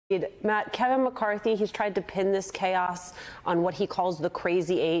Matt, Kevin McCarthy, he's tried to pin this chaos on what he calls the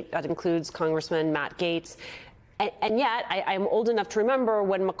crazy eight. That includes Congressman Matt Gaetz. And yet, I'm old enough to remember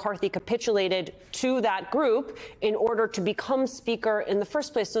when McCarthy capitulated to that group in order to become Speaker in the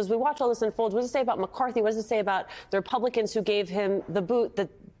first place. So as we watch all this unfold, what does it say about McCarthy? What does it say about the Republicans who gave him the boot, that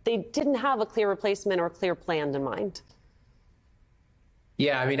they didn't have a clear replacement or a clear plan in mind?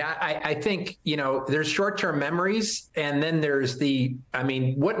 Yeah, I mean, I think, you know, there's short-term memories, and then there's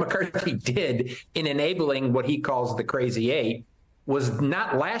what McCarthy did in enabling what he calls the crazy eight was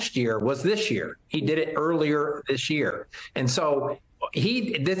not last year, was this year. He did it earlier this year. And so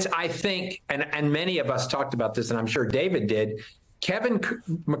I think, and many of us talked about this, and I'm sure David did, Kevin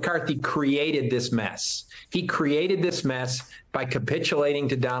McCarthy created this mess. He created this mess by capitulating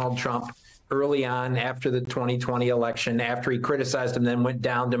to Donald Trump early on after the 2020 election, after he criticized him, then went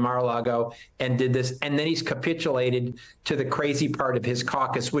down to Mar-a-Lago and did this. And then he's capitulated to the crazy part of his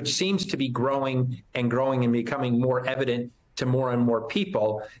caucus, which seems to be growing and becoming more evident to more and more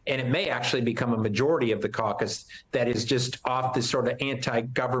people. And it may actually become a majority of the caucus that is just off this sort of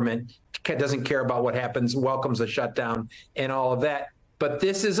anti-government, doesn't care about what happens, welcomes a shutdown and all of that. But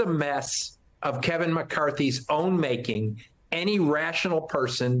this is a mess of Kevin McCarthy's own making. Any rational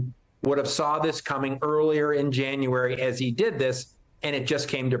person would have saw this coming earlier in January as he did this, and it just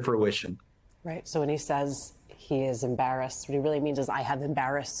came to fruition. Right. So when he says he is embarrassed, what he really means is I have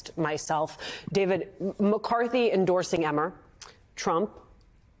embarrassed myself. David, McCarthy endorsing Emmer, Trump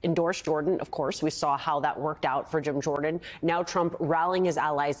endorsed Jordan, of course. We saw how that worked out for Jim Jordan. Now Trump rallying his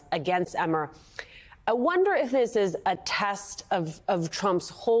allies against Emmer. I wonder if this is a test of Trump's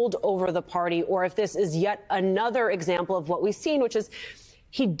hold over the party, or if this is yet another example of what we've seen, which is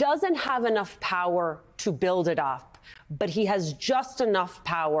he doesn't have enough power to build it up, but he has just enough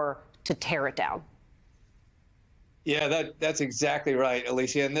power to tear it down. Yeah, that's exactly right,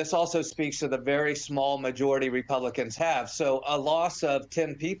 Alicia. And this also speaks to the very small majority Republicans have. So a loss of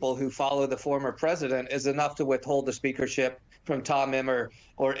 10 people who follow the former president is enough to withhold the speakership from Tom Emmer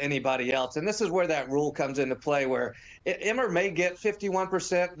or anybody else. And this is where that rule comes into play, where Emmer may get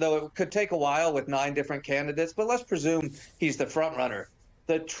 51%, though it could take a while with 9 different candidates. But let's presume he's the front runner.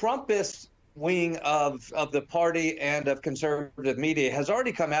 The Trumpist wing of the party and of conservative media has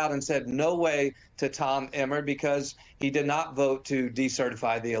already come out and said no way to Tom Emmer because he did not vote to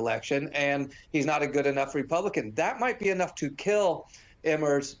decertify the election and he's not a good enough Republican. That might be enough to kill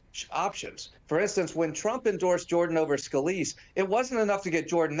Emmer's options. For instance, when Trump endorsed Jordan over Scalise, it wasn't enough to get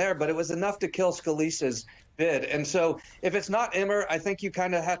Jordan there, but it was enough to kill Scalise's bid. And so if it's not Emmer, I think you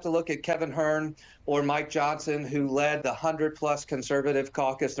kind of have to look at Kevin Hern or Mike Johnson, who led the 100-plus conservative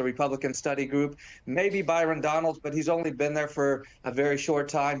caucus, the Republican study group, maybe Byron Donalds, but he's only been there for a very short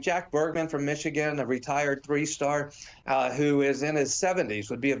time. Jack Bergman from Michigan, a retired 3-star who is in his 70s,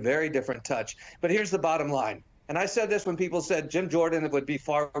 would be a very different touch. But here's the bottom line. And I said this when people said Jim Jordan would be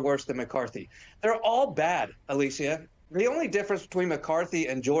far worse than McCarthy. They're all bad, Alicia. The only difference between McCarthy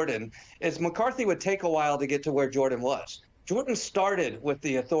and Jordan is McCarthy would take a while to get to where Jordan was. Jordan started with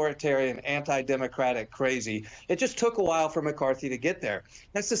the authoritarian, anti-democratic crazy. It just took a while for McCarthy to get there.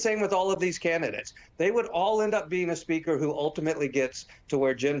 That's the same with all of these candidates. They would all end up being a speaker who ultimately gets to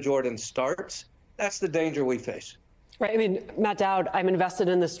where Jim Jordan starts. That's the danger we face. Right. I mean, Matt Dowd, I'm invested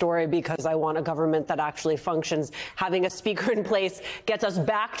in this story because I want a government that actually functions. Having a speaker in place gets us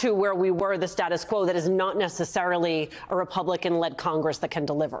back to where we were, the status quo, that is not necessarily a Republican-led Congress that can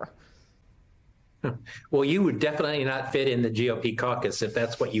deliver. Well, you would definitely not fit in the GOP caucus if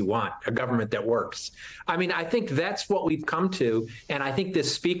that's what you want, a government that works. I mean, I think that's what we've come to. And I think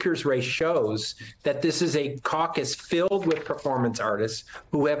this speaker's race shows that this is a caucus filled with performance artists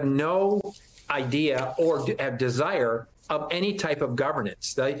who have no idea or have desire of any type of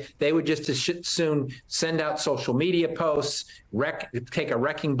governance. They would just as soon send out social media posts, take a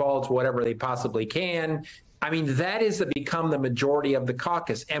wrecking ball to whatever they possibly can. I mean, that is become the majority of the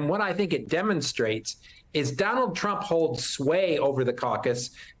caucus. And what I think it demonstrates is Donald Trump holds sway over the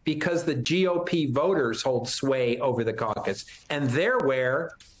caucus because the GOP voters hold sway over the caucus. And they're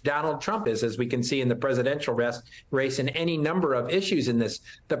where Donald Trump is, as we can see in the presidential race and any number of issues in this.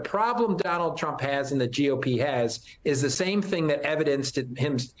 The problem Donald Trump has and the GOP has is the same thing that evidenced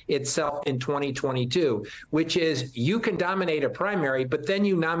itself in 2022, which is you can dominate a primary, but then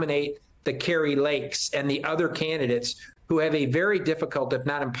you nominate the Carrie Lakes and the other candidates who have a very difficult, if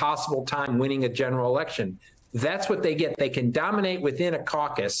not impossible, time winning a general election. That's what they get. They can dominate within a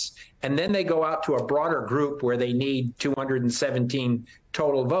caucus, and then they go out to a broader group where they need 217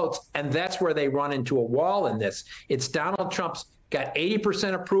 total votes, and that's where they run into a wall in this. It's Donald Trump's got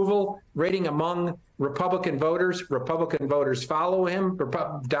 80% approval rating among Republican voters. Republican voters follow him.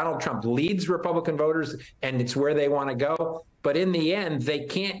 Donald Trump leads Republican voters, and it's where they want to go. But in the end, they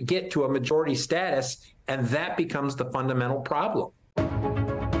can't get to a majority status, and that becomes the fundamental problem.